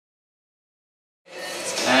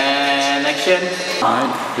action.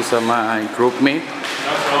 Alright, these are my group mate.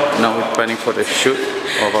 Now we're planning for the shoot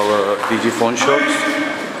of our Digiphone shots.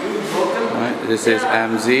 Alright, this is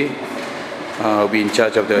MZ. Will be in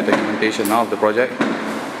charge of the documentation now of the project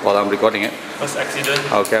while I'm recording it. First accident.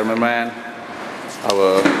 Our cameraman,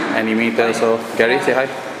 our animator. So Gary, say hi.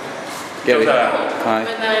 Gary, hi.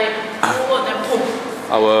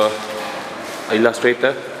 Our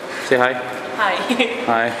illustrator, say hi. Hi.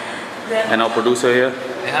 Hi. And our producer here,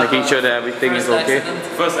 making sure that everything is okay.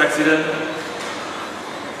 First accident.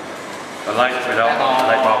 The light without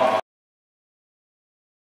light bulb.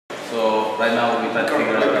 So right now we try to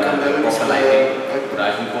figure out the proper lighting. But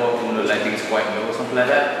I think the lighting is quite low, something like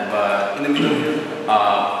that. But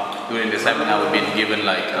during the seminar we've been given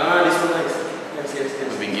like this one nice. Yes.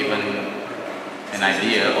 we've been given an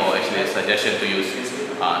idea, or actually a suggestion, to use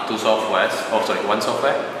two softwares, one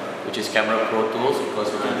software, which is Camera Pro Tools,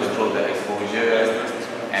 because we can control the exposure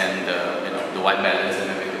and the white balance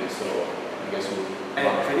and everything. So I guess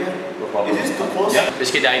we'll probably Is this too close? Yeah.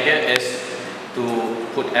 Basically the idea is to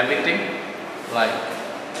put everything like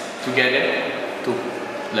together to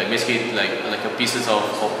basically like a pieces of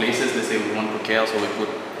places. Let's say we want to KL, so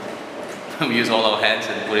we use all our hands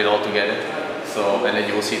and put it all together. So and then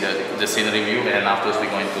you will see the scenery view, and then afterwards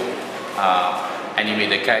we're going to animate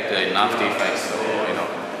the character in After Effects. So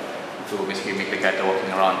to basically make the character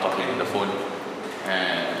walking around talking on the phone,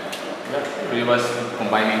 and pretty much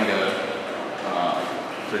combining the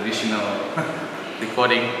traditional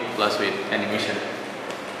recording plus with animation.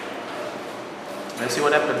 Let's see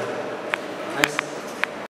what happens. Nice.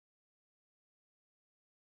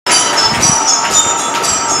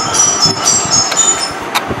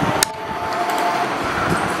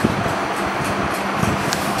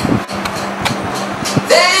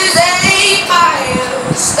 There's a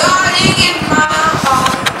fire starting in my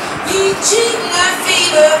heart, reaching a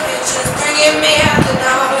fever pitch, is bringing me out the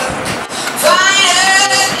dark.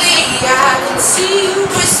 Finally, I can see you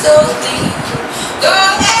crystal clear. Go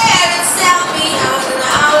ahead and sell me out, and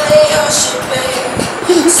I'll lay your ship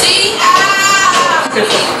bare. See, I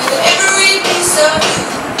believe in every piece of you.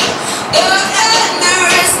 Don't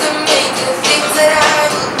underestimate the things that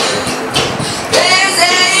I will do. There's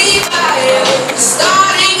a fire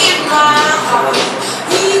starting in my heart,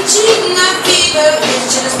 reaching a fever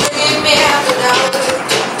pitch, and it's bringing me out the dark.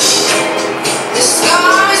 The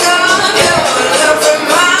scars of your love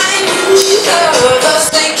remind me of us.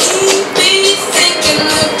 They keep me thinking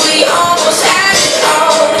that we almost had it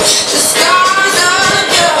all. The scars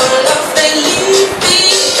of your love, they leave me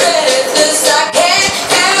breathless. I can't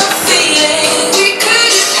help feeling we could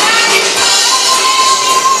have had it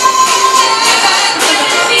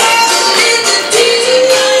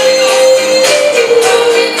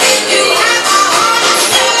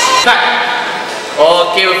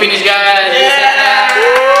all. Okay, we're finished, guys.